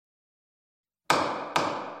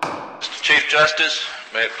Chief Justice,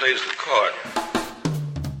 may it please the court.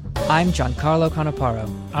 I'm Giancarlo Canaparo.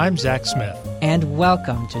 I'm Zach Smith. And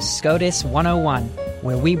welcome to SCOTUS 101,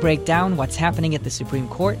 where we break down what's happening at the Supreme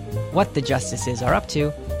Court, what the justices are up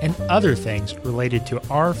to, and other things related to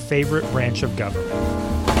our favorite branch of government.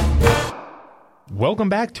 Welcome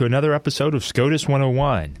back to another episode of SCOTUS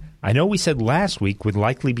 101. I know we said last week would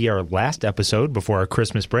likely be our last episode before our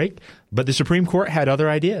Christmas break, but the Supreme Court had other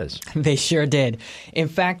ideas. They sure did. In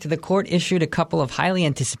fact, the court issued a couple of highly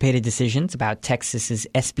anticipated decisions about Texas's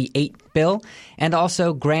SB 8 bill and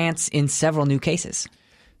also grants in several new cases.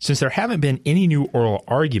 Since there haven't been any new oral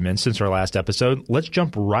arguments since our last episode, let's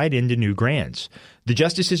jump right into new grants. The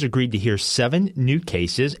justices agreed to hear 7 new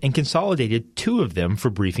cases and consolidated 2 of them for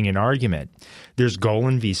briefing and argument. There's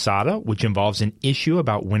Golan v. Sada, which involves an issue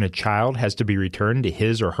about when a child has to be returned to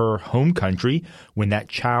his or her home country when that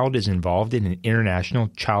child is involved in an international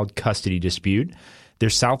child custody dispute.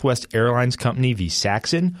 There's Southwest Airlines Company v.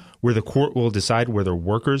 Saxon, where the court will decide whether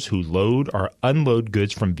workers who load or unload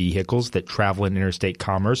goods from vehicles that travel in interstate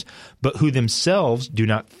commerce, but who themselves do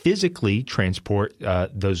not physically transport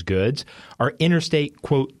those goods, are interstate,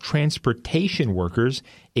 quote, transportation workers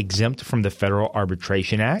exempt from the Federal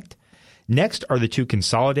Arbitration Act. Next are the 2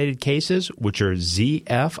 consolidated cases, which are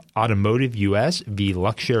ZF Automotive US v.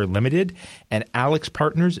 Luxshare Limited and Alex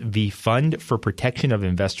Partners v. Fund for Protection of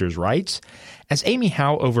Investors' Rights. As Amy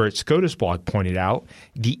Howe over at SCOTUS blog pointed out,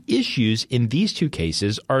 the issues in these 2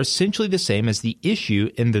 cases are essentially the same as the issue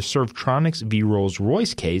in the Servtronics v.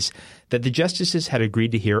 Rolls-Royce case that the justices had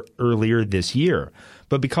agreed to hear earlier this year.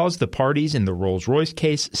 But because the parties in the Rolls-Royce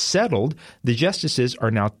case settled, the justices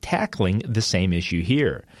are now tackling the same issue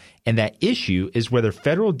here. And that issue is whether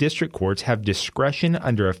federal district courts have discretion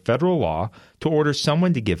under a federal law to order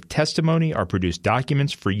someone to give testimony or produce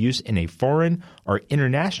documents for use in a foreign or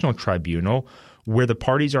international tribunal where the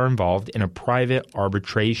parties are involved in a private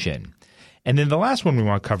arbitration. And then the last one we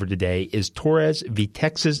want to cover today is Torres v.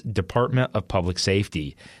 Texas Department of Public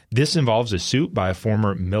Safety. This involves a suit by a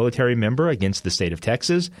former military member against the state of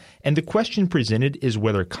Texas, and the question presented is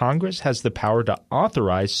whether Congress has the power to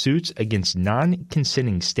authorize suits against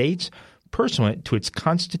non-consenting states pursuant to its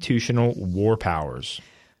constitutional war powers.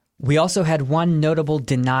 We also had one notable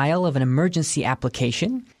denial of an emergency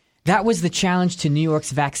application. That was the challenge to New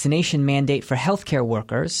York's vaccination mandate for healthcare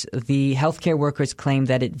workers. The healthcare workers claimed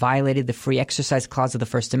that it violated the free exercise clause of the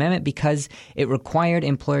First Amendment because it required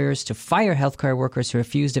employers to fire healthcare workers who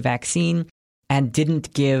refused a vaccine and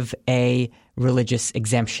didn't give a religious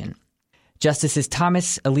exemption. Justices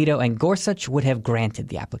Thomas, Alito, and Gorsuch would have granted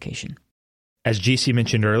the application. As GC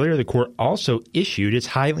mentioned earlier, the court also issued its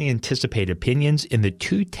highly anticipated opinions in the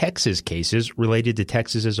 2 Texas cases related to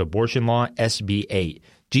Texas's abortion law, SB 8.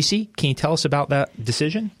 GC, can you tell us about that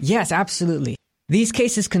decision? Yes, absolutely. These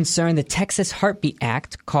cases concern the Texas Heartbeat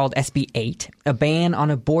Act, called SB 8, a ban on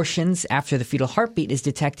abortions after the fetal heartbeat is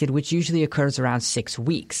detected, which usually occurs around 6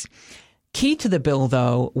 weeks. Key to the bill,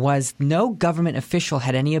 though, was no government official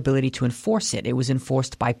had any ability to enforce it. It was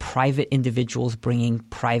enforced by private individuals bringing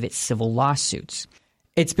private civil lawsuits.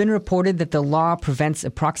 It's been reported that the law prevents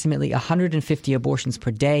approximately 150 abortions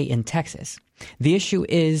per day in Texas. The issue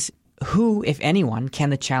is who, if anyone, can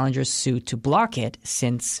the challengers sue to block it,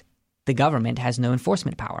 since the government has no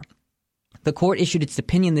enforcement power? The court issued its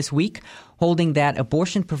opinion this week, holding that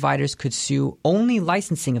abortion providers could sue only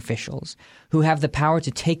licensing officials who have the power to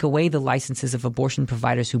take away the licenses of abortion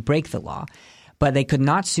providers who break the law. But they could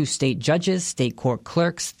not sue state judges, state court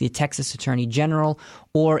clerks, the Texas Attorney General,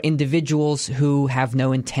 or individuals who have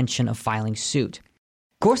no intention of filing suit.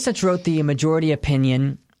 Gorsuch wrote the majority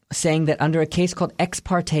opinion saying that under a case called Ex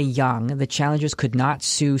parte Young, the challengers could not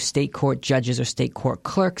sue state court judges or state court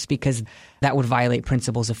clerks because that would violate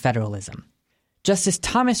principles of federalism. Justice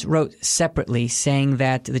Thomas wrote separately saying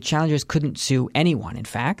that the challengers couldn't sue anyone, in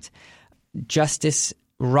fact. Justice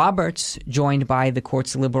Roberts, joined by the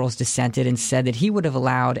court's liberals, dissented and said that he would have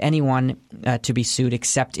allowed anyone to be sued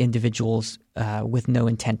except individuals with no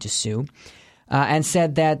intent to sue. And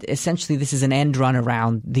said that essentially this is an end run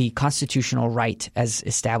around the constitutional right as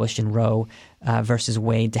established in Roe versus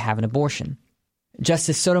Wade to have an abortion.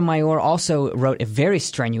 Justice Sotomayor also wrote a very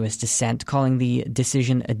strenuous dissent, calling the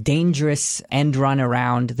decision a dangerous end run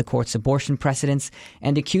around the court's abortion precedents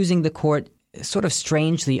and accusing the court sort of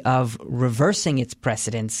strangely of reversing its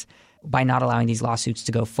precedents by not allowing these lawsuits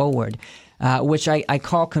to go forward, which I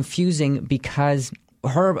call confusing because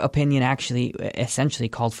her opinion actually essentially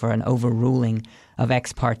called for an overruling of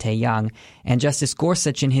Ex parte Young. And Justice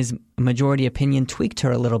Gorsuch, in his majority opinion, tweaked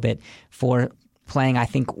her a little bit for playing, I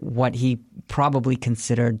think, what he probably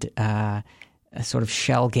considered a sort of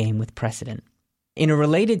shell game with precedent. In a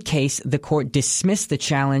related case, the court dismissed the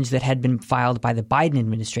challenge that had been filed by the Biden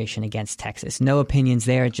administration against Texas. No opinions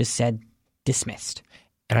there, it just said dismissed.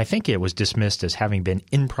 And I think it was dismissed as having been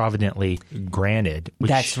improvidently granted.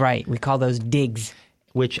 That's right. We call those digs.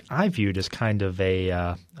 Which I viewed as kind of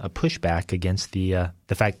a pushback against the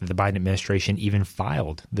fact that the Biden administration even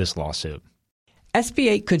filed this lawsuit. SB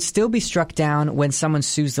 8 could still be struck down when someone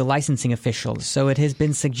sues the licensing officials, so it has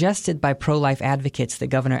been suggested by pro-life advocates that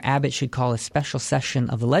Governor Abbott should call a special session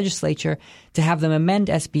of the legislature to have them amend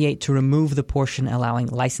SB 8 to remove the portion allowing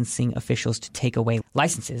licensing officials to take away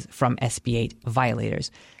licenses from SB 8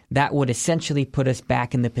 violators. That would essentially put us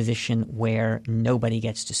back in the position where nobody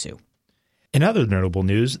gets to sue. In other notable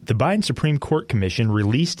news, the Biden Supreme Court Commission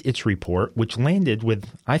released its report, which landed with,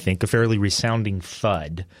 I think, a fairly resounding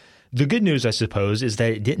thud. The good news, I suppose, is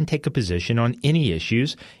that it didn't take a position on any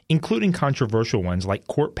issues, including controversial ones like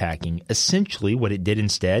court packing. Essentially, what it did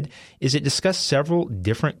instead is it discussed several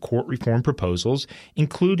different court reform proposals,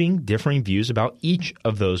 including differing views about each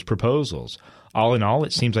of those proposals. All in all,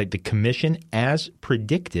 it seems like the commission, as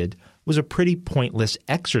predicted, was a pretty pointless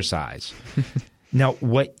exercise. Now,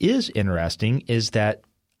 what is interesting is that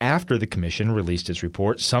after the commission released its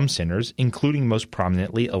report, some senators, including most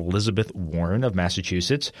prominently Elizabeth Warren of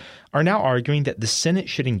Massachusetts, are now arguing that the Senate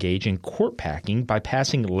should engage in court packing by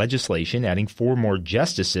passing legislation adding 4 more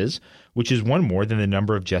justices, which is 1 more than the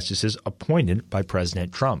number of justices appointed by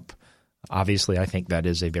President Trump. Obviously, I think that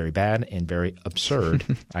is a very bad and very absurd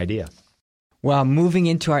idea. Well, moving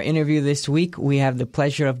into our interview this week, we have the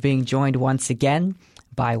pleasure of being joined once again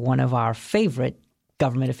by one of our favorite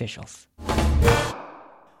government officials.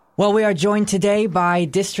 Well, we are joined today by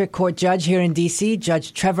District Court Judge here in D.C.,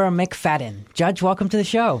 Judge Trevor McFadden. Judge, welcome to the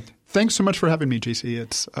show. Thanks so much for having me, GC.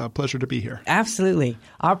 It's a pleasure to be here. Absolutely.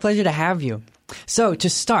 Our pleasure to have you. So to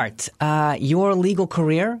start, your legal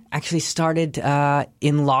career actually started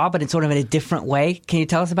in law, but in sort of in a different way. Can you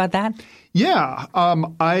tell us about that? Yeah.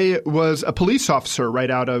 I was a police officer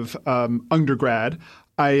right out of undergrad.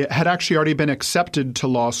 I had actually already been accepted to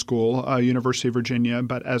law school, University of Virginia,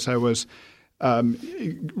 but as I was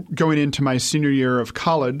going into my senior year of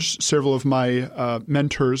college, several of my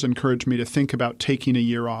mentors encouraged me to think about taking a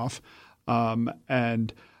year off.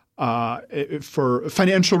 For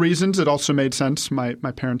financial reasons, it also made sense. My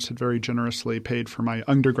parents had very generously paid for my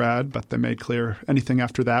undergrad, but they made clear anything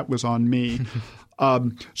after that was on me.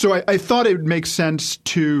 So I thought it would make sense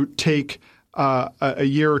to take a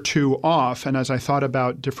year or 2 off. And as I thought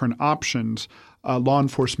about different options, law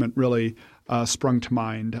enforcement really sprung to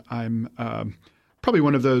mind. I'm probably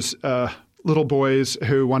one of those little boys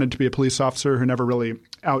who wanted to be a police officer who never really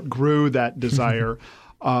outgrew that desire.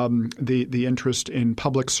 The interest in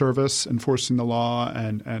public service, enforcing the law,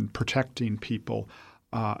 and protecting people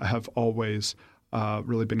have always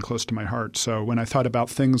really been close to my heart. So when I thought about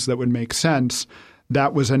things that would make sense,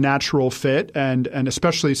 that was a natural fit. And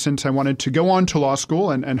especially since I wanted to go on to law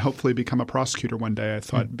school and hopefully become a prosecutor one day, I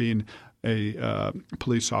thought being a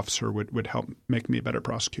police officer would help make me a better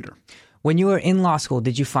prosecutor. When you were in law school,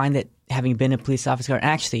 did you find that having been a police officer –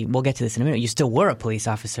 actually, we'll get to this in a minute. You still were a police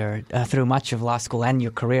officer through much of law school and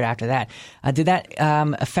your career after that. Did that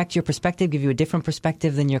affect your perspective, give you a different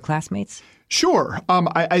perspective than your classmates? Sure.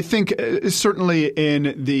 I think certainly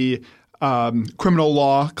in the criminal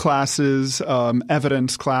law classes,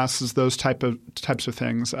 evidence classes, those types of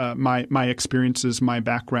things, my experiences, my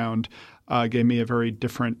background gave me a very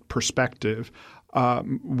different perspective.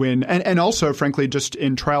 And also, frankly, just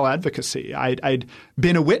in trial advocacy, I'd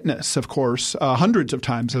been a witness, of course, hundreds of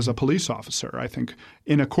times as a police officer, I think,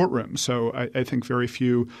 in a courtroom. So I think very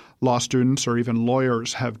few law students or even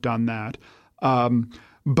lawyers have done that.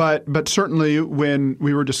 But certainly when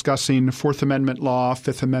we were discussing Fourth Amendment law,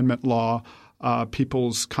 Fifth Amendment law,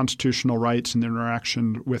 people's constitutional rights and their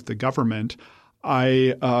interaction with the government,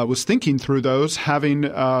 I was thinking through those, having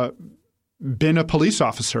been a police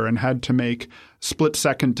officer and had to make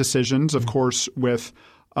split-second decisions, of course, with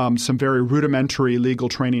some very rudimentary legal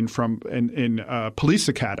training in police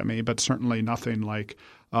academy, but certainly nothing like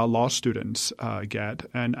law students get.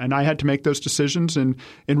 And I had to make those decisions in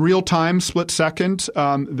real time, split second,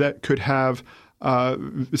 that could have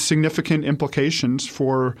significant implications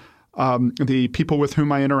for the people with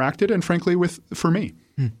whom I interacted and, frankly, for me.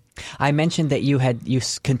 I mentioned that you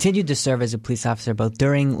continued to serve as a police officer both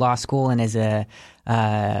during law school and as a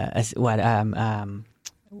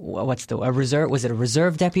reserve? Was it a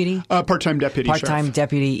reserve deputy? Part-time deputy. Part-time sheriff.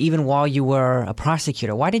 Deputy, even while you were a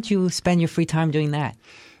prosecutor. Why did you spend your free time doing that?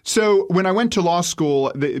 So when I went to law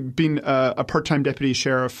school, being a part-time deputy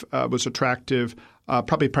sheriff was attractive,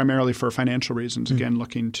 probably primarily for financial reasons. Again,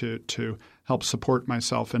 looking to help support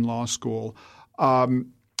myself in law school.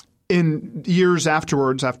 in years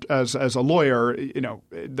afterwards, as a lawyer,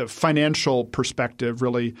 the financial perspective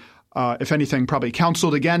really, if anything, probably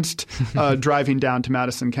counseled against driving down to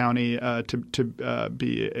Madison County to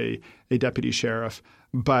be a deputy sheriff.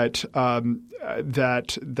 But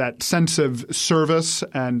that sense of service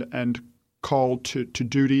and call to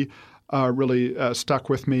duty really stuck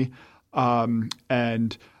with me,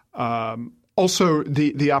 and also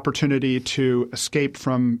the opportunity to escape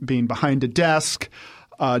from being behind a desk.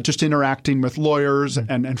 Just interacting with lawyers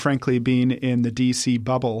and frankly being in the D.C.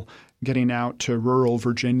 bubble, getting out to rural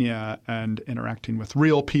Virginia and interacting with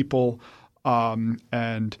real people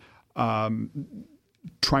and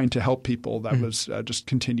trying to help people. That was just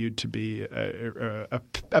continued to be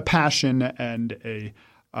a passion and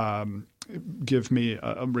give me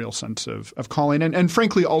a real sense of calling and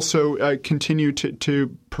frankly also continue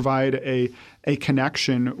to provide a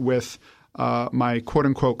connection with my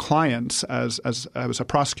quote-unquote clients as I was a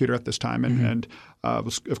prosecutor at this time and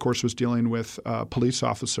of course was dealing with police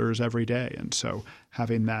officers every day. And so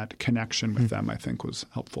having that connection with them I think was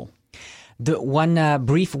helpful. The one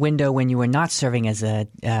brief window when you were not serving as a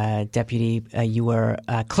deputy, you were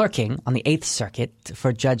clerking on the 8th Circuit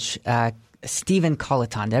for Judge Stephen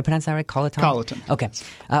Colleton. Did I pronounce that right? Colleton? Colleton. Okay.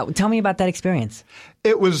 Tell me about that experience.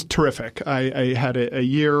 It was terrific. I had a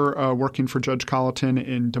year working for Judge Colleton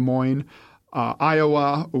in Des Moines,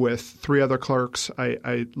 Iowa, with 3 other clerks.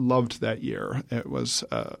 I loved that year. It was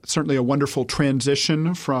certainly a wonderful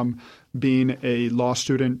transition from being a law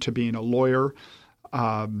student to being a lawyer.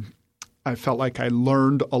 I felt like I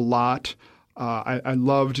learned a lot. I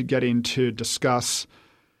loved getting to discuss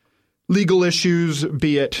legal issues,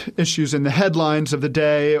 be it issues in the headlines of the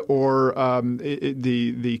day or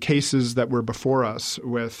the cases that were before us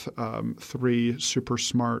with 3 super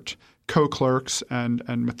smart co-clerks and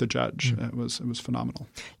with the judge. It was phenomenal.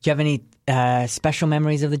 Do you have any special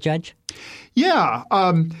memories of the judge? Yeah.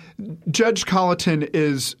 Judge Colleton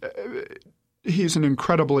he's an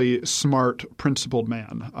incredibly smart, principled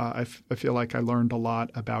man. I feel like I learned a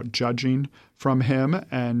lot about judging from him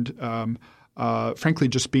and frankly,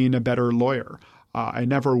 just being a better lawyer. I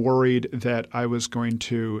never worried that I was going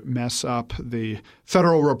to mess up the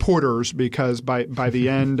federal reporters because by the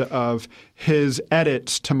end of his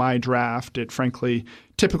edits to my draft, it frankly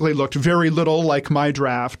typically looked very little like my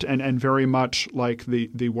draft and very much like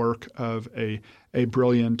the work of a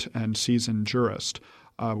brilliant and seasoned jurist,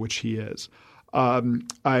 which he is.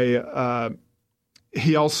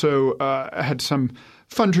 He also had some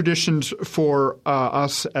fun traditions for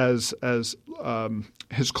us as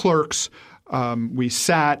his clerks. We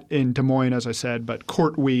sat in Des Moines, as I said, but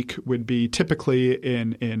court week would be typically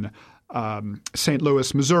in St.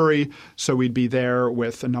 Louis, Missouri. So we'd be there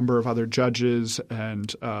with a number of other judges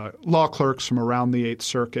and law clerks from around the 8th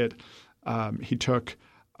Circuit. He took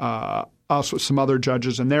us with some other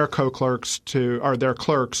judges and their co-clerks their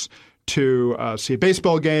clerks to see a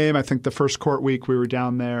baseball game. I think the first court week we were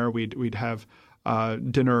down there, we'd have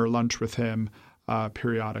dinner or lunch with him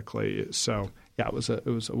periodically. So yeah, it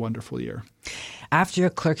was a wonderful year. After your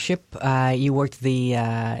clerkship, you worked at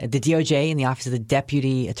the DOJ in the Office of the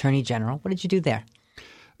Deputy Attorney General. What did you do there?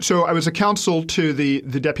 So I was a counsel to the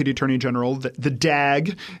Deputy Attorney General, the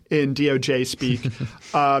DAG in DOJ speak.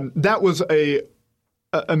 That was a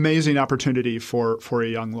amazing opportunity for a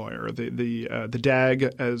young lawyer. The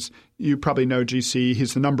DAG, as you probably know, GC,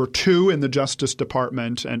 he's the number 2 in the Justice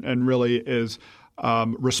Department and really is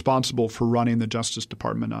responsible for running the Justice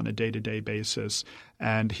Department on a day-to-day basis.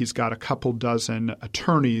 And he's got a couple dozen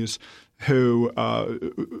attorneys who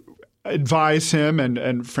advise him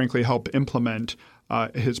and frankly help implement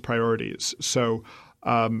his priorities. So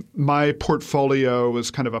my portfolio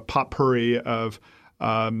was kind of a potpourri of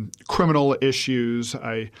criminal issues.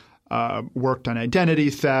 I worked on identity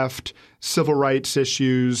theft, civil rights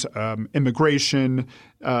issues, immigration,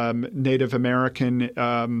 Native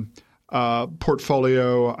American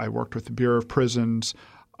portfolio. I worked with the Bureau of Prisons.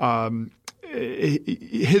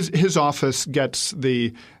 His office gets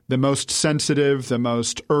the most sensitive, the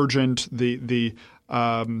most urgent, the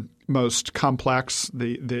most complex,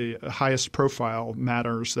 the highest profile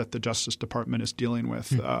matters that the Justice Department is dealing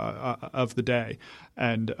with of the day.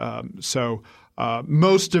 And so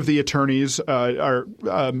most of the attorneys are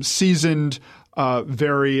seasoned,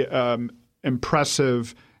 very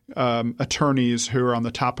impressive attorneys who are on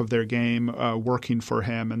the top of their game working for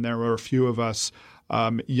him. And there were a few of us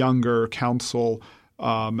younger counsel,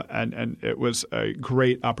 and it was a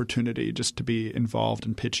great opportunity just to be involved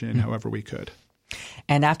and pitch in however we could.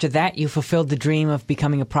 And after that, you fulfilled the dream of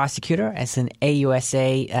becoming a prosecutor as an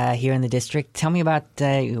AUSA here in the district. Tell me about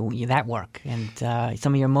that work and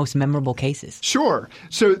some of your most memorable cases. Sure.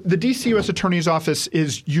 So the D.C. U.S. Attorney's Office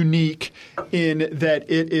is unique in that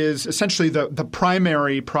it is essentially the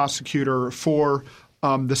primary prosecutor for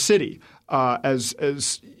the city.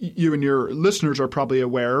 As you and your listeners are probably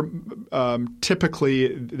aware,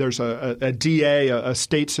 typically there's a DA, a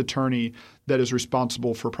state's attorney, that is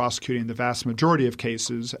responsible for prosecuting the vast majority of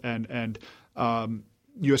cases, and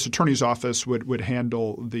U.S. Attorney's Office would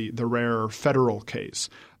handle the rare federal case.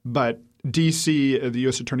 But D.C., the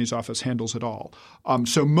U.S. Attorney's Office handles it all.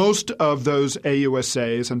 So most of those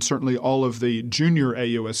AUSAs, and certainly all of the junior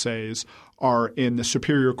AUSAs, are in the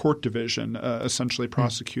Superior Court Division, essentially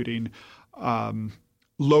prosecuting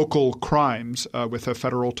local crimes with a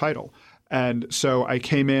federal title. And so I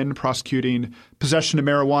came in prosecuting possession of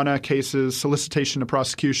marijuana cases, solicitation of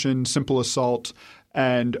prosecution, simple assault,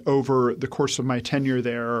 and over the course of my tenure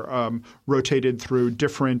there, rotated through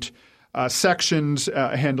different sections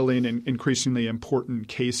handling increasingly important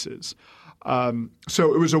cases.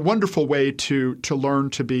 So it was a wonderful way to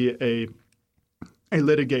learn to be a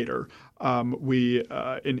litigator.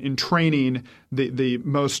 In training, the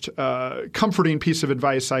most comforting piece of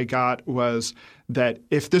advice I got was that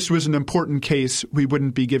if this was an important case, we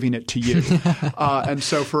wouldn't be giving it to you. And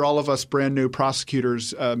so for all of us brand new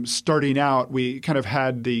prosecutors starting out, we kind of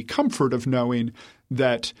had the comfort of knowing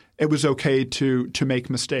that it was okay to make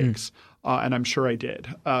mistakes. And I'm sure I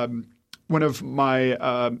did. One of my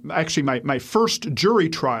my first jury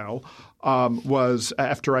trial was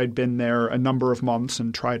after I'd been there a number of months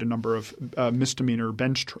and tried a number of misdemeanor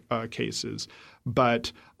bench cases.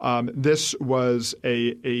 But this was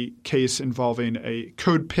a case involving a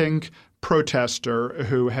Code Pink protester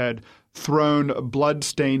who had thrown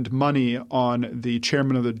blood-stained money on the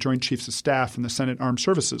chairman of the Joint Chiefs of Staff in the Senate Armed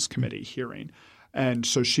Services Committee hearing. And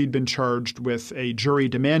so she'd been charged with a jury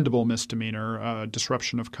demandable misdemeanor,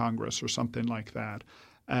 disruption of Congress or something like that.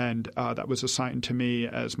 And that was assigned to me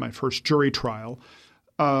as my first jury trial.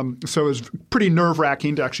 So it was pretty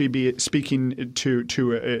nerve-wracking to actually be speaking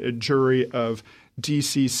to a jury of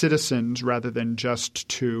D.C. citizens rather than just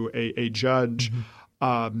to a judge.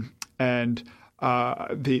 And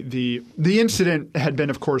the incident had been,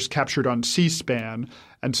 of course, captured on C-SPAN,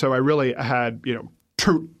 and so I really had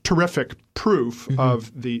terrific proof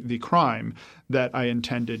of the crime that I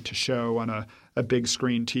intended to show on a big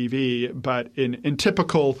screen TV. But in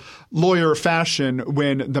typical lawyer fashion,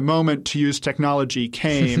 when the moment to use technology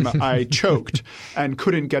came, I choked and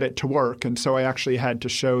couldn't get it to work. And so I actually had to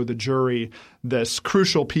show the jury this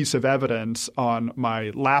crucial piece of evidence on my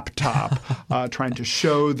laptop, trying to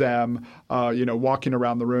show them, walking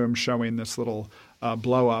around the room showing this little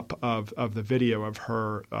blow up of the video of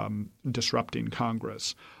her disrupting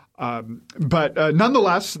Congress. But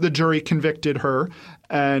nonetheless, the jury convicted her,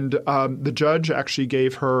 and the judge actually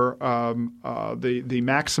gave her the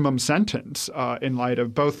maximum sentence in light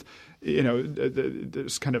of both,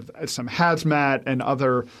 there's kind of some hazmat and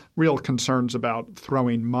other real concerns about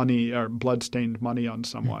throwing money or bloodstained money on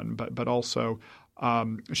someone, but also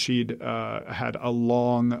she'd had a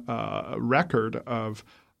long record of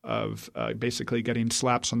basically getting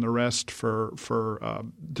slaps on the wrist for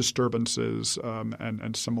disturbances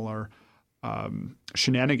and similar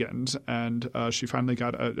shenanigans, and she finally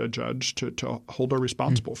got a judge to hold her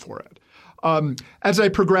responsible for it. As I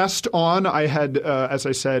progressed on, I had, as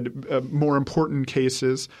I said, more important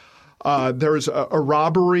cases. There was a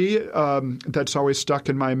robbery that's always stuck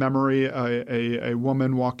in my memory, a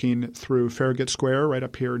woman walking through Farragut Square right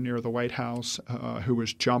up here near the White House who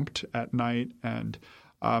was jumped at night and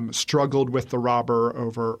struggled with the robber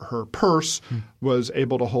over her purse, was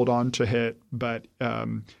able to hold on to it, but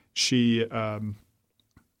he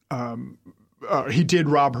did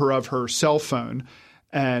rob her of her cell phone,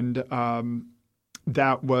 and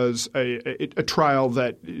that was a trial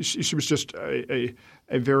that she was just a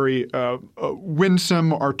very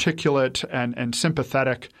winsome, articulate, and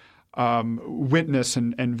sympathetic witness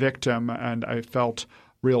and victim, and I felt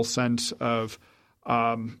real sense of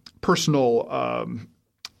personal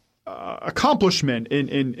accomplishment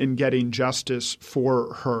in getting justice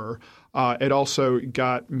for her. It also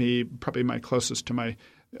got me probably my closest to my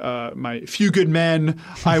few good men,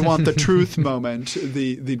 I want the truth moment.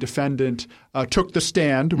 The defendant took the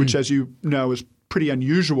stand, which, as you know, is pretty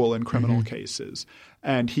unusual in criminal cases.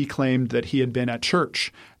 And he claimed that he had been at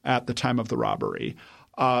church at the time of the robbery.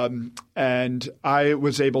 And I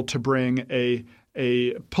was able to bring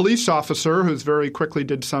a police officer who's very quickly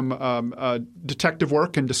did some detective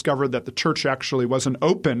work and discovered that the church actually wasn't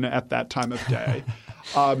open at that time of day.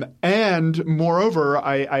 And moreover,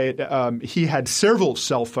 he had several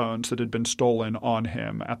cell phones that had been stolen on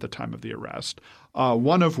him at the time of the arrest,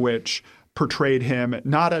 one of which portrayed him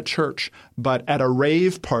not at church but at a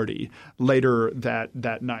rave party later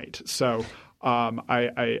that night. So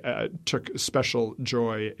I took special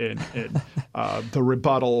joy in the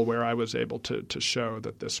rebuttal where I was able to show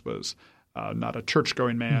that this was not a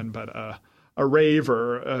church-going man but a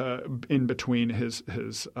raver in between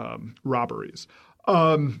his robberies.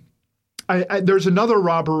 There's another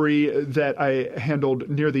robbery that I handled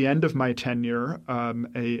near the end of my tenure.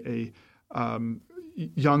 A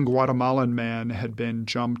young Guatemalan man had been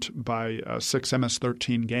jumped by 6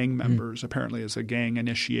 MS-13 gang members, apparently as a gang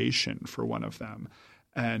initiation for one of them,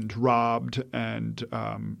 and robbed and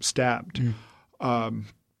stabbed.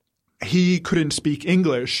 He couldn't speak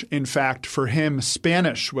English. In fact, for him,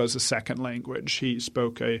 Spanish was a second language. He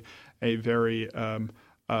spoke a very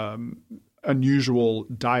unusual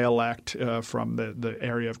dialect from the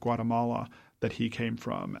area of Guatemala that he came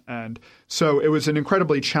from. And so it was an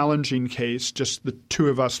incredibly challenging case, just the two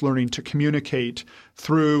of us learning to communicate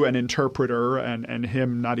through an interpreter and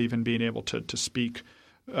him not even being able to speak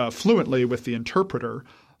fluently with the interpreter.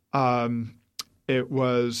 It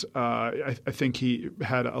was I think he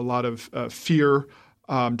had a lot of fear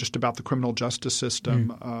just about the criminal justice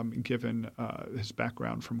system given his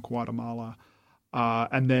background from Guatemala.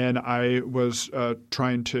 And then I was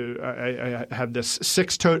trying to I had this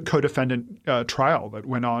 6 co-defendant trial that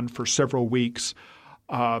went on for several weeks.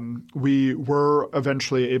 We were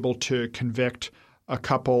eventually able to convict a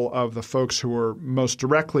couple of the folks who were most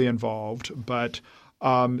directly involved, but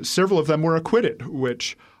several of them were acquitted,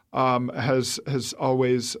 which has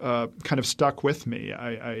always kind of stuck with me.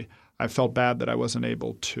 I felt bad that I wasn't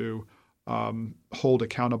able to hold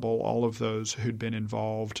accountable all of those who'd been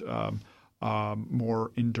involved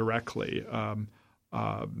more indirectly,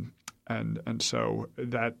 and so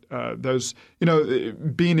that those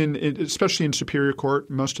being in especially in Superior Court,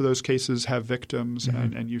 most of those cases have victims,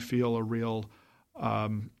 and you feel a real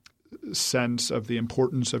sense of the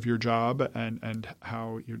importance of your job and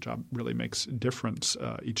how your job really makes a difference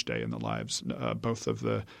each day in the lives both of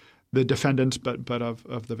the defendants but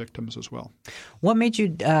of the victims as well. What made you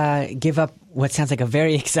give up what sounds like a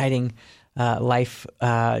very exciting life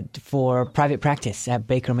for private practice at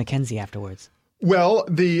Baker McKenzie afterwards? Well,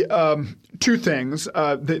 the two things.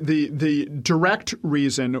 The direct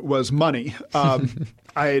reason was money.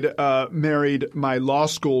 I'd married my law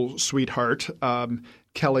school sweetheart,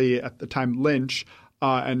 Kelly at the time Lynch,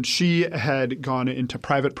 and she had gone into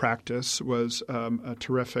private practice, was a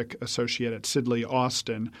terrific associate at Sidley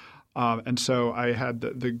Austin. And so I had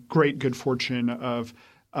the great good fortune of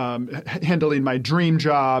handling my dream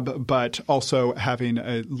job, but also having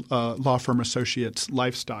a law firm associate's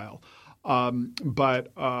lifestyle.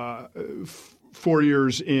 But 4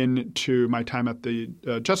 years into my time at the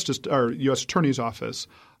U.S. Attorney's Office,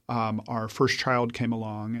 our first child came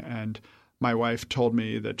along, and my wife told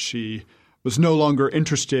me that she was no longer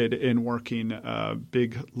interested in working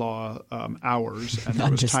big law hours, and it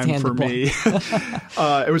was time for me.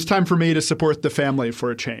 It was time for me to support the family for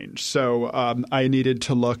a change. So I needed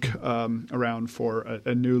to look around for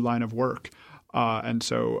a new line of work, and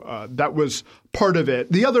so that was part of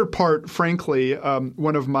it. The other part, frankly,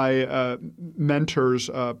 one of my mentors,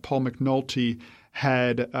 Paul McNulty,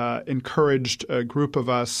 had encouraged a group of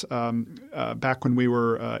us back when we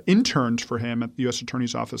were interns for him at the U.S.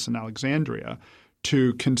 Attorney's Office in Alexandria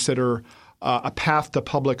to consider a path to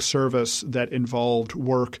public service that involved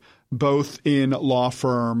work both in law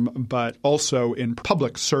firm but also in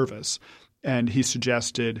public service. And he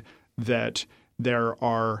suggested that there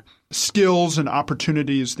are skills and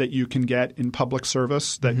opportunities that you can get in public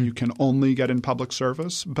service that you can only get in public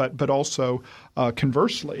service, but also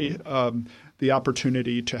conversely, the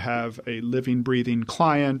opportunity to have a living, breathing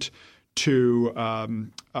client, to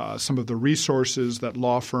some of the resources that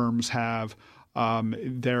law firms have.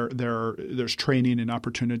 There's training and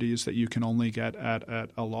opportunities that you can only get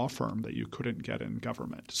at a law firm that you couldn't get in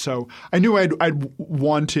government. So I knew I'd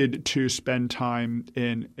wanted to spend time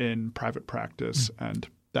in private practice, and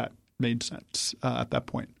that made sense at that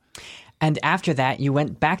point. And after that, you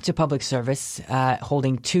went back to public service,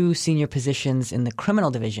 holding 2 senior positions in the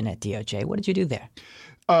criminal division at DOJ. What did you do there?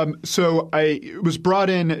 So I was brought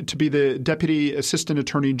in to be the Deputy Assistant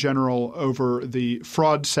Attorney General over the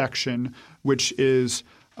fraud section, which is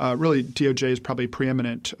really DOJ's probably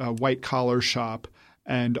preeminent white-collar shop,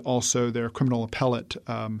 and also their criminal appellate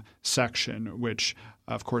section, which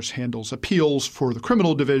of course, handles appeals for the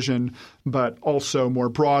criminal division, but also more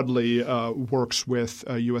broadly works with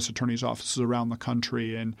U.S. attorneys' offices around the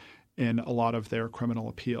country in a lot of their criminal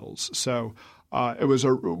appeals. So it was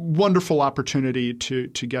a wonderful opportunity to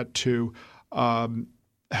get to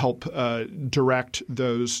help direct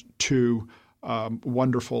those two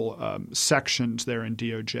wonderful sections there in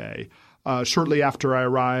DOJ. Shortly after I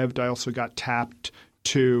arrived, I also got tapped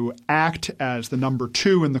to act as the number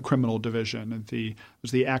 2 in the criminal division.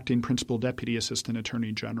 Was the acting principal deputy assistant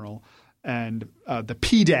attorney general, and the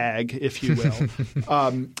PDAG, if you will.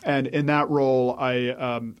 And in that role,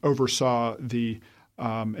 I oversaw the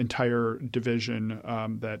entire division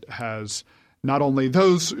that has not only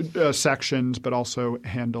those sections, but also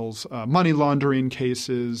handles money laundering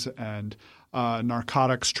cases and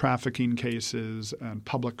narcotics trafficking cases and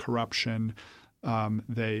public corruption.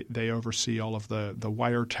 They oversee all of the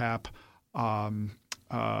wiretap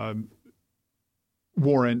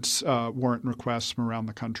warrant requests from around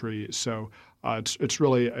the country. So it's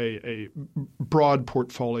really a broad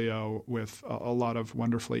portfolio with a lot of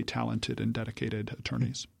wonderfully talented and dedicated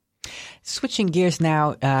attorneys. Switching gears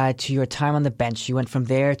now to your time on the bench, you went from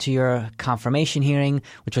there to your confirmation hearing,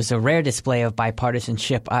 which was a rare display of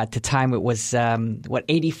bipartisanship. At the time, it was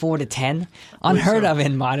 84-10, unheard of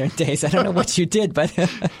in modern days. I don't know what you did, but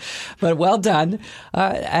well done.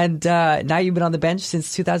 And now you've been on the bench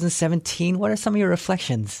since 2017. What are some of your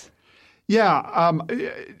reflections? Yeah,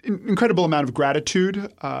 incredible amount of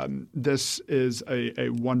gratitude. This is a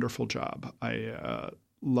wonderful job. I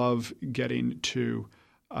love getting to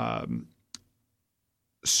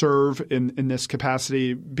serve in this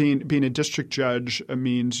capacity. Being a district judge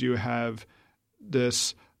means you have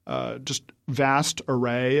this just vast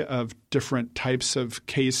array of different types of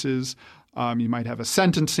cases. You might have a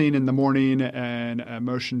sentencing in the morning and a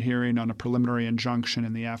motion hearing on a preliminary injunction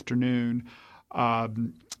in the afternoon.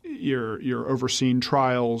 You're overseeing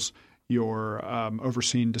trials. You're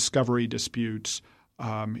overseeing discovery disputes.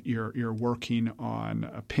 You're working on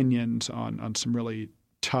opinions on some really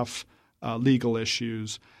tough legal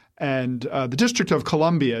issues. And the District of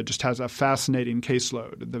Columbia just has a fascinating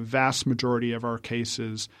caseload. The vast majority of our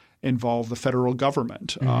cases involve the federal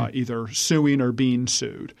government, either suing or being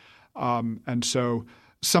sued. And so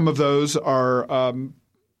some of those are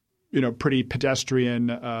pretty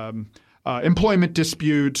pedestrian employment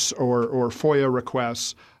disputes or FOIA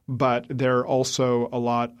requests. But there are also a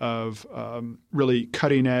lot of really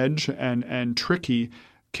cutting edge and tricky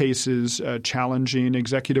cases challenging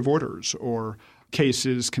executive orders or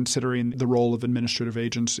cases considering the role of administrative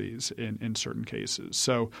agencies in certain cases.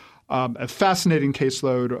 So a fascinating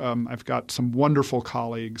caseload. I've got some wonderful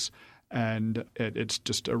colleagues, and it's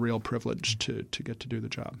just a real privilege to get to do the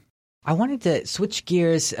job. I wanted to switch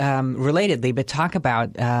gears relatedly, but talk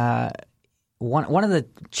about one of the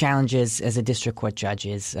challenges as a district court judge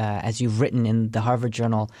is, as you've written in the Harvard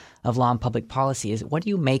Journal of Law and Public Policy, is what do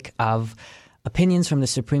you make of opinions from the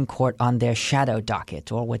Supreme Court on their shadow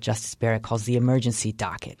docket, or what Justice Barrett calls the emergency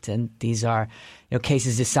docket? And these are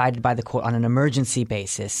cases decided by the court on an emergency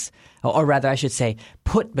basis, or rather I should say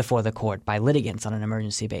put before the court by litigants on an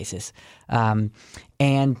emergency basis. And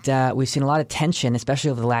we've seen a lot of tension,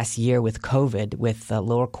 especially over the last year with COVID, with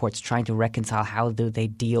lower courts trying to reconcile how do they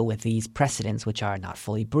deal with these precedents, which are not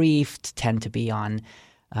fully briefed, tend to be on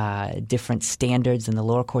different standards than the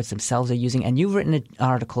lower courts themselves are using. And you've written an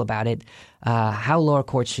article about it, how lower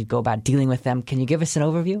courts should go about dealing with them. Can you give us an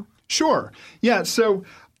overview? Sure. Yeah. So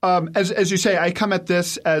as you say, I come at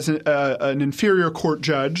this as an inferior court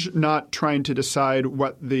judge, not trying to decide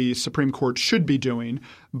what the Supreme Court should be doing,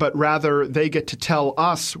 but rather they get to tell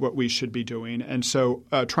us what we should be doing. And so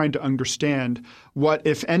trying to understand what,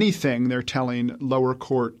 if anything, they're telling lower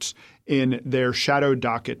courts in their shadow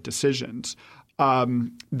docket decisions.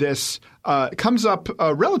 This comes up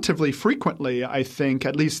relatively frequently, I think,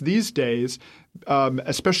 at least these days,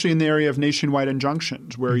 especially in the area of nationwide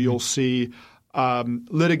injunctions, where you'll see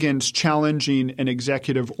litigants challenging an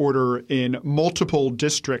executive order in multiple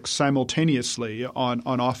districts simultaneously on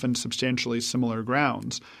often substantially similar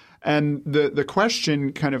grounds. And the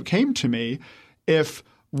question kind of came to me, if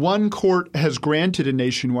one court has granted a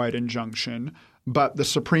nationwide injunction, but the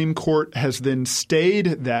Supreme Court has then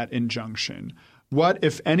stayed that injunction, what,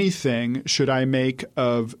 if anything, should I make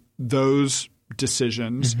of those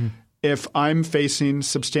decisions if I'm facing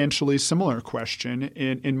substantially similar question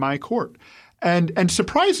in my court? And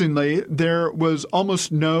surprisingly, there was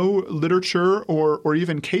almost no literature or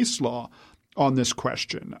even case law on this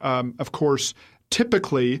question. Of course,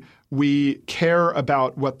 typically we care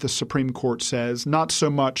about what the Supreme Court says, not so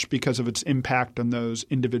much because of its impact on those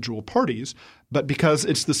individual parties, but because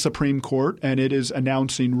it's the Supreme Court and it is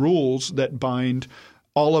announcing rules that bind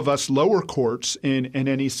all of us lower courts in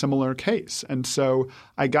any similar case. And so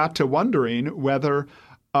I got to wondering whether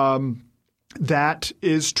that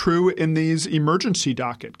is true in these emergency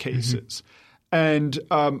docket cases. And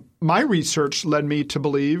my research led me to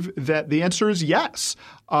believe that the answer is yes,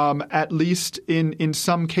 at least in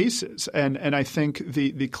some cases. And I think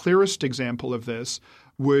the clearest example of this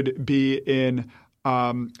would be in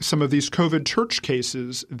some of these COVID church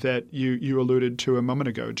cases that you alluded to a moment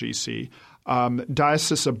ago, GC.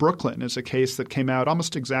 Diocese of Brooklyn is a case that came out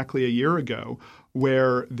almost exactly a year ago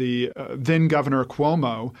where the then Governor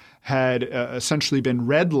Cuomo had essentially been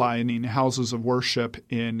redlining houses of worship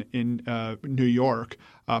in New York,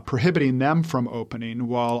 prohibiting them from opening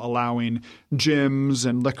while allowing gyms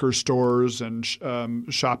and liquor stores and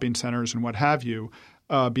shopping centers and what have you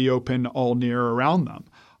be open all near around them.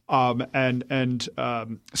 And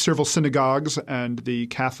several synagogues and the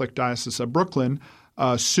Catholic Diocese of Brooklyn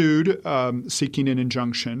sued, seeking an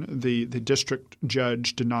injunction. The district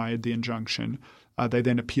judge denied the injunction. They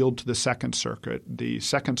then appealed to the Second Circuit. The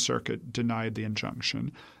Second Circuit denied the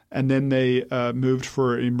injunction. And then they moved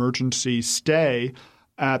for emergency stay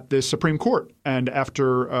at the Supreme Court. And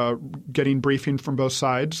after getting briefing from both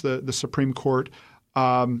sides, the Supreme Court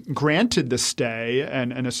granted the stay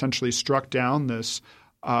and essentially struck down this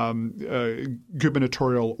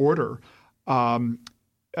gubernatorial order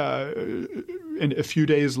in a few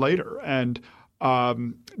days later. And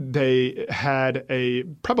they had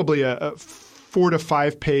probably a 4 to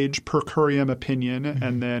 5 page per curiam opinion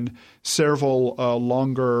and then several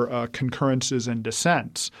longer concurrences and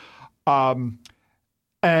dissents. And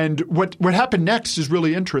what happened next is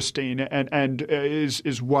really interesting and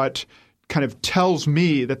is what kind of tells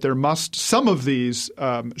me that some of these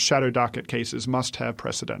shadow docket cases must have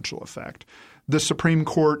precedential effect. The Supreme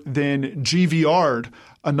Court then GVR'd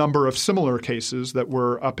a number of similar cases that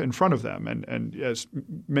were up in front of them. And as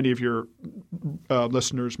many of your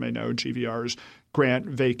listeners may know, GVRs grant,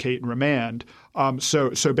 vacate, and remand.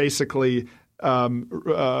 So basically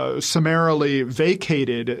summarily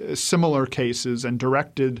vacated similar cases and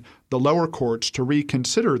directed the lower courts to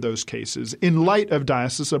reconsider those cases in light of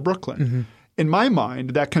Diocese of Brooklyn. In my mind,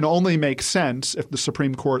 that can only make sense if the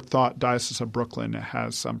Supreme Court thought Diocese of Brooklyn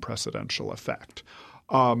has some precedential effect.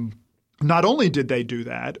 Not only did they do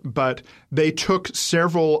that, but they took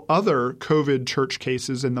several other COVID church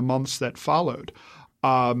cases in the months that followed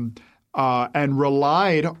and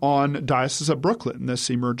relied on Diocese of Brooklyn,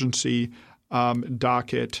 this emergency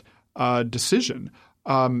docket decision,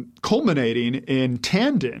 culminating in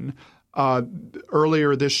Tandon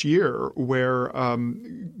earlier this year, where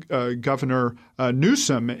Governor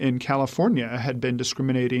Newsom in California had been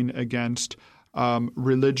discriminating against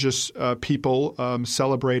religious people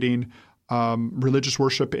celebrating religious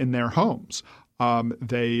worship in their homes.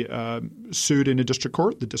 They sued in a district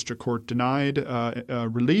court. The district court denied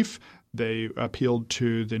relief. They appealed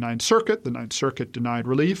to the Ninth Circuit. The Ninth Circuit denied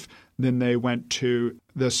relief. Then they went to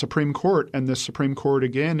the Supreme Court, and the Supreme Court,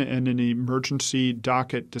 again, in an emergency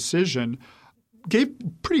docket decision, gave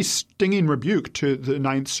pretty stinging rebuke to the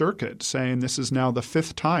Ninth Circuit, saying this is now the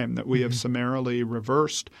 5th time that we have summarily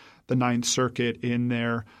reversed the Ninth Circuit in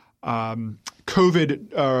their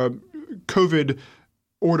COVID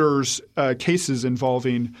orders cases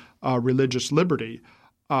involving religious liberty.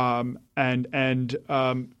 And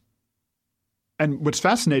what's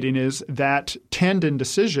fascinating is that Tandon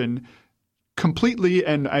decision completely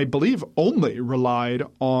and I believe only relied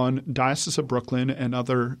on Diocese of Brooklyn and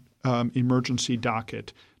other emergency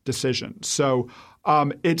docket decisions. So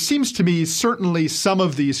it seems to me certainly some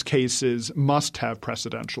of these cases must have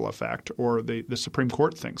precedential effect, or the Supreme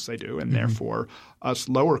Court thinks they do, and therefore us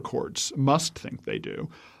lower courts must think they do.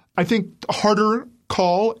 I think a harder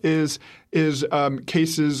call is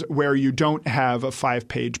cases where you don't have a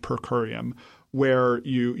 5-page per curiam, where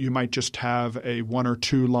you might just have a 1 or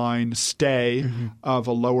 2 line stay of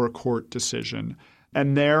a lower court decision.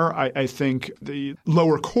 And there I think the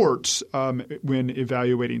lower courts, when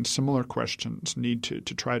evaluating similar questions, need to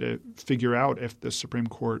try to figure out if the Supreme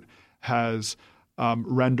Court has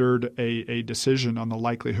rendered a decision on the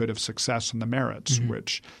likelihood of success and the merits,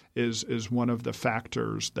 which is one of the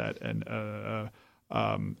factors that an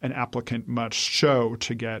applicant must show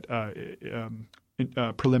to get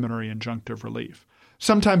preliminary injunctive relief.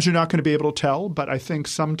 Sometimes you're not going to be able to tell, but I think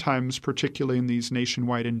sometimes, particularly in these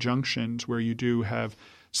nationwide injunctions where you do have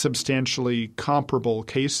substantially comparable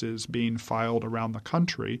cases being filed around the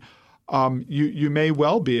country, you may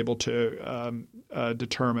well be able to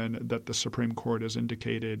determine that the Supreme Court has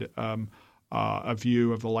indicated a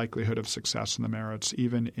view of the likelihood of success in the merits,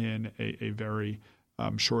 even in a very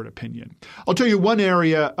short opinion. I'll tell you one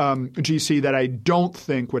area, GC, that I don't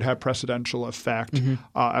think would have precedential effect,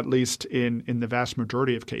 at least in the vast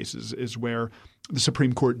majority of cases, is where the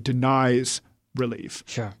Supreme Court denies relief.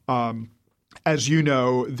 Sure. As you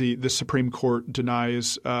know, the Supreme Court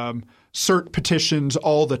denies cert petitions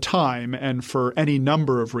all the time, and for any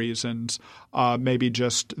number of reasons, maybe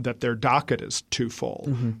just that their docket is too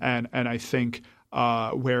full. And I think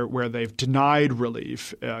where they've denied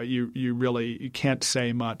relief, you really can't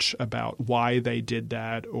say much about why they did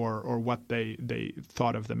that or what they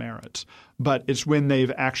thought of the merits. But it's when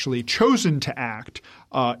they've actually chosen to act,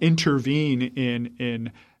 intervene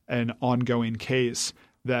in an ongoing case,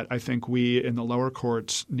 that I think we in the lower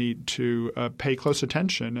courts need to pay close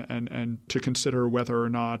attention and to consider whether or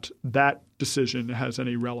not that decision has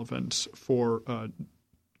any relevance for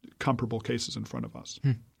comparable cases in front of us.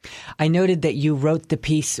 I noted that you wrote the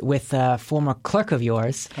piece with a former clerk of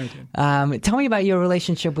yours. I did. Tell me about your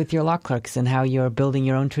relationship with your law clerks and how you're building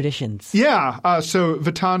your own traditions. Yeah. So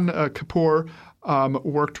Vatan Kapoor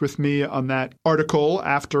worked with me on that article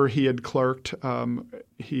after he had clerked.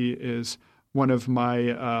 He is one of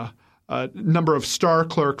my number of star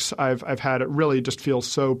clerks I've had. It really just feels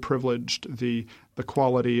so privileged, the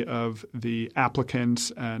quality of the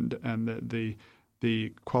applicants and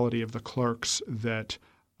the quality of the clerks that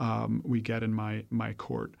we get in my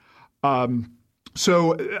court.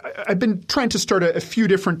 So I've been trying to start a few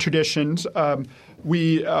different traditions.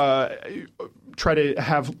 We try to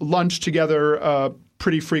have lunch together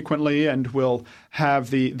pretty frequently, and we'll have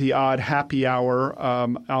the odd happy hour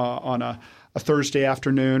on a Thursday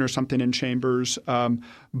afternoon or something in Chambers.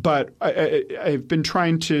 But I've been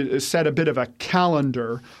trying to set a bit of a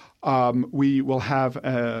calendar. We will have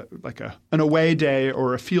an away day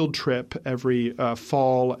or a field trip every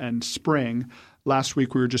fall and spring. Last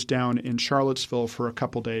week we were just down in Charlottesville for a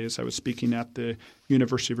couple days. I was speaking at the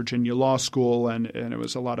University of Virginia Law School, and it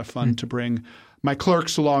was a lot of fun to bring my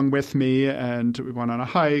clerks along with me. And we went on a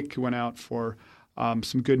hike, went out for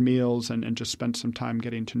some good meals, and just spent some time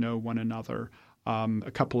getting to know one another.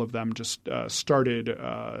 A couple of them just started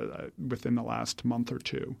within the last month or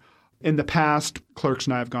two. In the past, clerks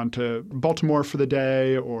and I have gone to Baltimore for the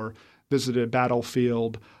day or visited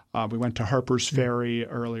Battlefield. We went to Harper's Ferry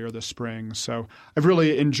earlier this spring. So I've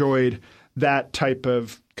really enjoyed that type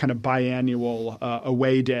of kind of biannual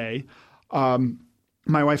away day.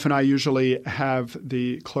 My wife and I usually have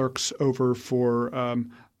the clerks over for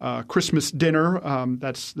Christmas dinner.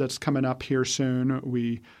 That's coming up here soon.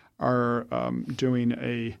 We are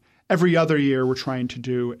doing every other year we're trying to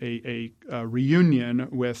do a reunion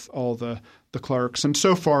with all the clerks. And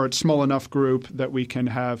so far it's a small enough group that we can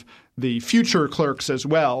have the future clerks as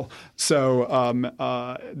well. So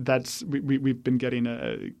we've been getting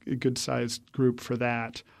a good-sized group for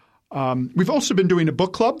that. We've also been doing a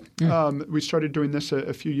book club. We started doing this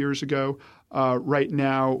a few years ago. Right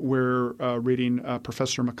now we're reading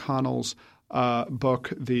Professor McConnell's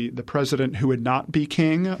book, The President Who Would Not Be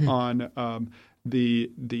King, on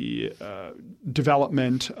the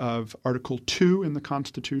development of Article 2 in the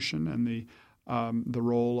Constitution and the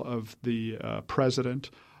role of the president.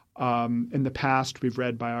 In the past, we've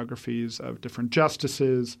read biographies of different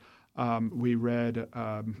justices. We read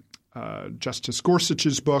Justice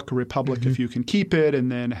Gorsuch's book, A Republic If You Can Keep It,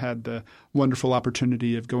 and then had the wonderful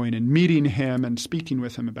opportunity of going and meeting him and speaking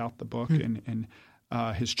with him about the book in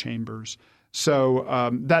his chambers. So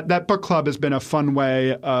that book club has been a fun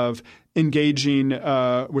way of engaging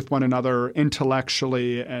with one another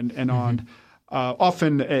intellectually and on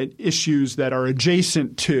often issues that are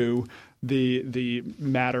adjacent to the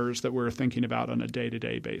matters that we're thinking about on a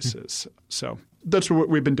day-to-day basis. So that's what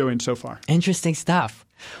we've been doing so far. Interesting stuff.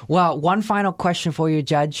 Well, one final question for you,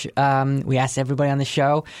 Judge. We asked everybody on the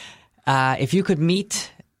show, if you could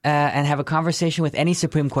meet and have a conversation with any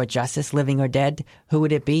Supreme Court justice, living or dead, who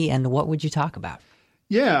would it be and what would you talk about?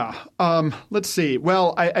 Yeah. Let's see.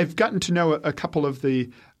 Well, I've gotten to know a couple of the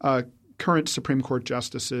current Supreme Court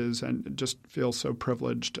justices and just feel so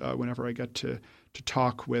privileged whenever I get to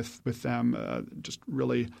talk with them. Just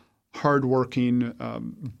really hardworking,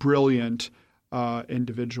 brilliant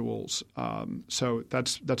individuals. So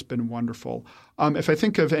that's been wonderful. If I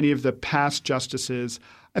think of any of the past justices,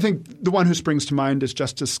 I think the one who springs to mind is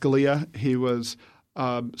Justice Scalia. He was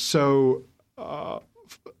so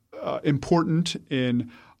important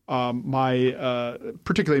in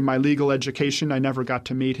particularly my legal education. I never got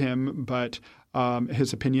to meet him, but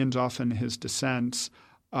his opinions, often his dissents,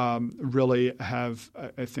 really have,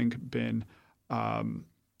 I think, been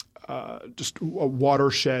just a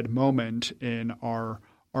watershed moment in our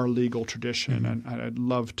legal tradition. And I'd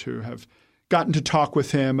love to have gotten to talk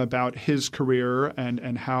with him about his career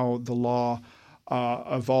and how the law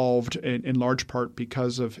evolved in large part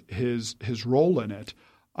because of his role in it.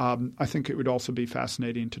 I think it would also be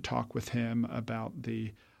fascinating to talk with him about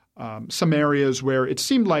some areas where it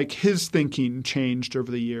seemed like his thinking changed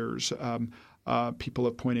over the years. People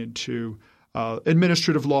have pointed to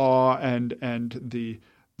administrative law and the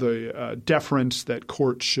deference that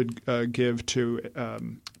courts should give to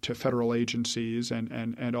federal agencies,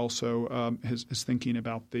 and also his thinking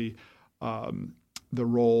about the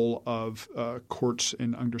role of courts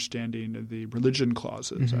in understanding the religion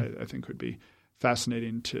clauses. I think would be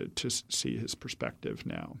fascinating to see his perspective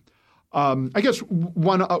now. I guess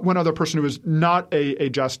one other person who was not a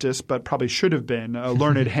justice but probably should have been, a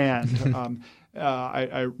learned hand.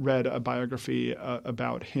 I read a biography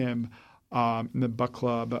about him in the book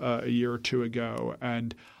club a year or two ago,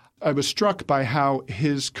 and I was struck by how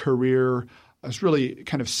his career has really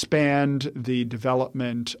kind of spanned the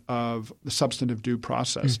development of the substantive due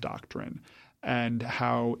process doctrine, and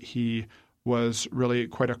how he was really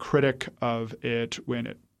quite a critic of it when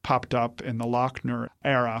it popped up in the Lochner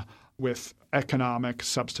era with economic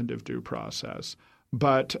substantive due process.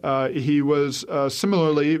 But he was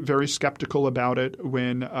similarly very skeptical about it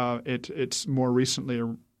when it's more recently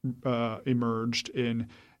emerged in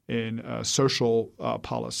social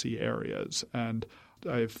policy areas. And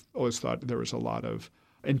I've always thought there was a lot of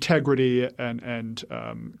integrity and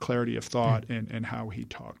clarity of thought in how he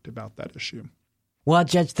talked about that issue. Well,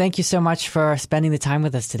 Judge, thank you so much for spending the time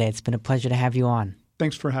with us today. It's been a pleasure to have you on.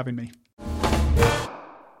 Thanks for having me.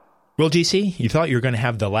 Well, GC, you thought you were going to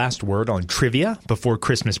have the last word on trivia before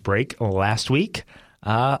Christmas break last week,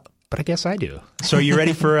 but I guess I do. So are you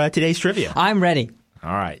ready for today's trivia? I'm ready.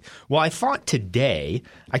 All right. Well, I thought today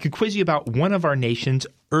I could quiz you about one of our nation's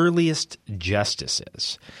earliest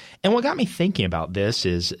justices. And what got me thinking about this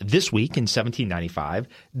is this week in 1795,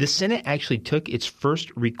 the Senate actually took its first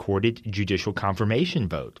recorded judicial confirmation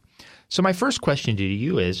vote. So my first question to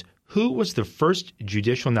you is, who was the first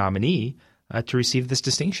judicial nominee to receive this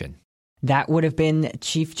distinction? That would have been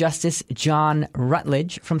Chief Justice John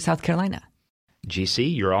Rutledge from South Carolina.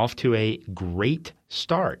 GC, you're off to a great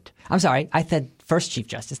start. I'm sorry, I said first Chief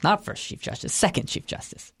Justice, not first Chief Justice, second Chief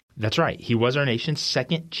Justice. That's right. He was our nation's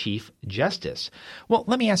second Chief Justice. Well,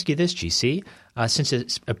 let me ask you this, GC. Since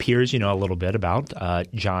it appears you know a little bit about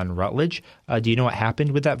John Rutledge, do you know what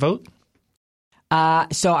happened with that vote?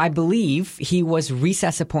 So I believe he was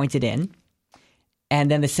recess appointed in,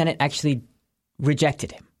 and then the Senate actually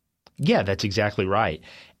rejected him. Yeah, that's exactly right.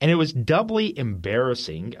 And it was doubly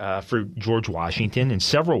embarrassing for George Washington in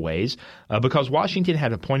several ways because Washington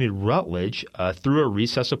had appointed Rutledge through a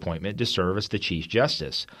recess appointment to serve as the Chief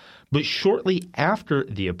Justice. But shortly after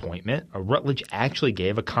the appointment, Rutledge actually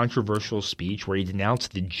gave a controversial speech where he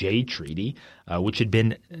denounced the Jay Treaty, which had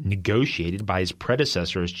been negotiated by his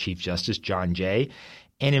predecessor as Chief Justice, John Jay.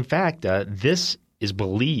 And in fact, this is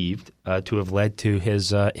believed to have led to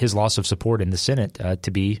his loss of support in the Senate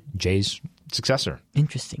to be Jay's successor.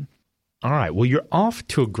 Interesting. All right. Well, you're off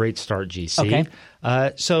to a great start, GC.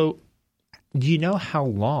 Okay. So do you know how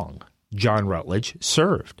long John Rutledge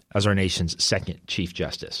served as our nation's second Chief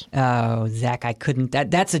Justice? Oh, Zach, I couldn't.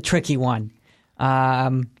 That's a tricky one. I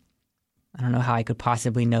don't know how I could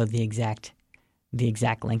possibly know the exact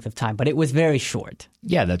length of time, but it was very short.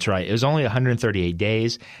 Yeah, that's right. It was only 138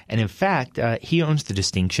 days. And in fact, he owns the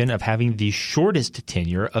distinction of having the shortest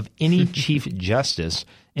tenure of any Chief Justice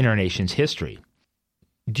in our nation's history.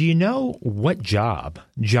 Do you know what job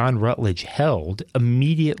John Rutledge held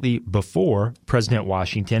immediately before President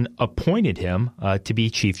Washington appointed him to be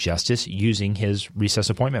Chief Justice using his recess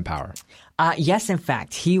appointment power? Yes, in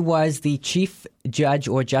fact. He was the Chief Judge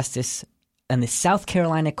or Justice in the South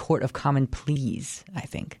Carolina Court of Common Pleas, I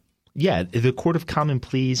think. Yeah, the Court of Common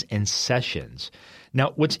Pleas and Sessions.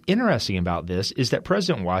 Now, what's interesting about this is that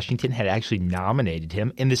President Washington had actually nominated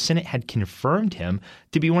him, and the Senate had confirmed him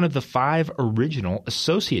to be one of the 5 original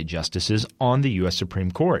associate justices on the U.S.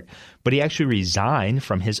 Supreme Court. But he actually resigned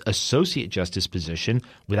from his associate justice position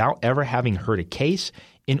without ever having heard a case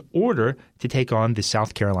in order to take on the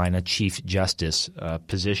South Carolina Chief Justice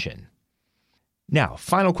position. Now,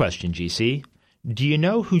 final question, GC. Do you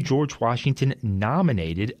know who George Washington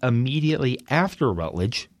nominated immediately after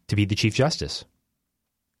Rutledge to be the Chief Justice?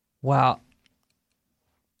 Well,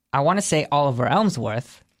 I want to say Oliver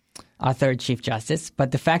Elmsworth, our third Chief Justice,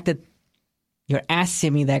 but the fact that you're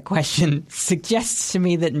asking me that question suggests to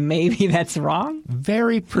me that maybe that's wrong?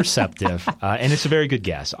 Very perceptive, and it's a very good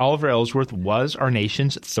guess. Oliver Ellsworth was our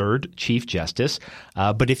nation's third Chief Justice,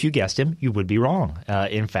 but if you guessed him, you would be wrong.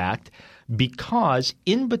 In fact, because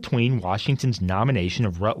in between Washington's nomination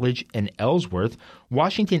of Rutledge and Ellsworth,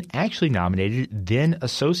 Washington actually nominated then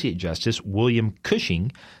Associate Justice William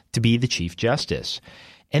Cushing to be the Chief Justice.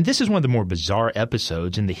 And this is one of the more bizarre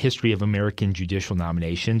episodes in the history of American judicial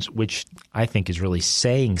nominations, which I think is really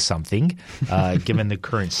saying something given the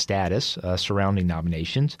current status surrounding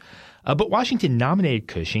nominations. But Washington nominated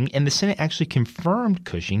Cushing, and the Senate actually confirmed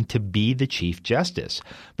Cushing to be the Chief Justice.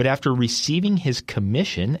 But after receiving his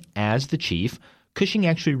commission as the chief, Cushing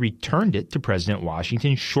actually returned it to President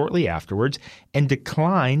Washington shortly afterwards and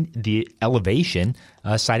declined the elevation,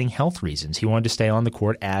 citing health reasons. He wanted to stay on the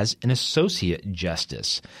court as an associate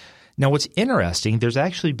justice. Now, what's interesting, there's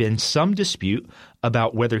actually been some dispute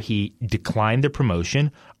about whether he declined the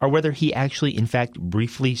promotion or whether he actually, in fact,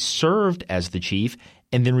 briefly served as the chief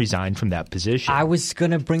and then resigned from that position. I was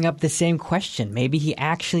going to bring up the same question. Maybe he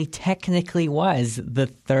actually technically was the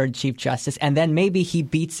third Chief Justice, and then maybe he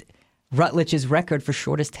beats Rutledge's record for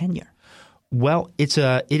shortest tenure. Well, it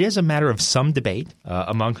is a matter of some debate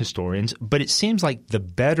among historians, but it seems like the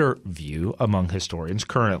better view among historians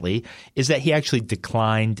currently is that he actually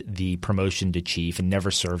declined the promotion to chief and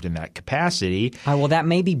never served in that capacity. Well, that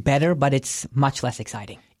may be better, but it's much less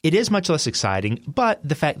exciting. It is much less exciting, but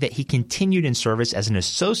the fact that he continued in service as an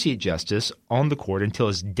associate justice on the court until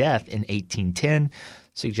his death in 1810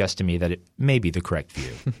 suggests to me that it may be the correct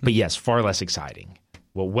view. But yes, far less exciting.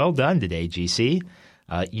 Well done today, GC.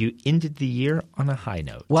 You ended the year on a high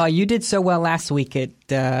note. Well, you did so well last week. It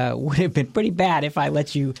would have been pretty bad if I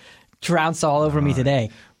let you trounce all over me today.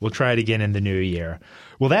 We'll try it again in the new year.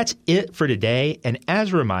 Well, that's it for today. And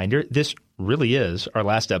as a reminder, this really is our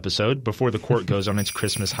last episode before the court goes on its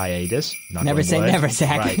Christmas hiatus. Never say never,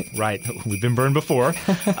 Zach. Right. We've been burned before.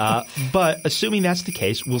 But assuming that's the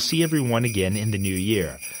case, we'll see everyone again in the new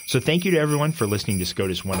year. So thank you to everyone for listening to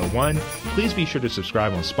SCOTUS 101. Please be sure to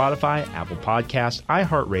subscribe on Spotify, Apple Podcasts,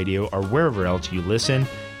 iHeartRadio, or wherever else you listen.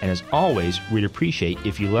 And as always, we'd appreciate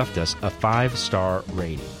if you left us a 5-star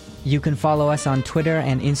rating. You can follow us on Twitter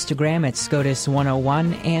and Instagram at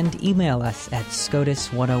SCOTUS101 and email us at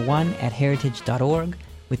SCOTUS101@heritage.org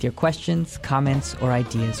with your questions, comments, or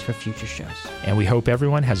ideas for future shows. And we hope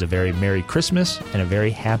everyone has a very Merry Christmas and a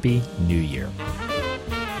very Happy New Year.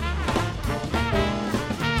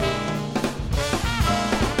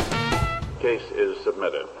 Case is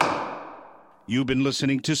submitted. You've been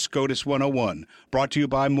listening to SCOTUS 101, brought to you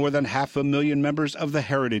by more than 500,000 members of the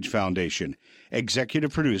Heritage Foundation.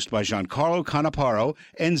 Executive produced by Giancarlo Canaparo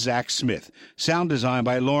and Zach Smith. Sound designed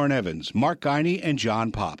by Lauren Evans, Mark Guiney, and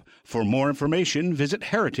John Pop. For more information, visit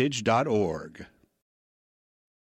heritage.org.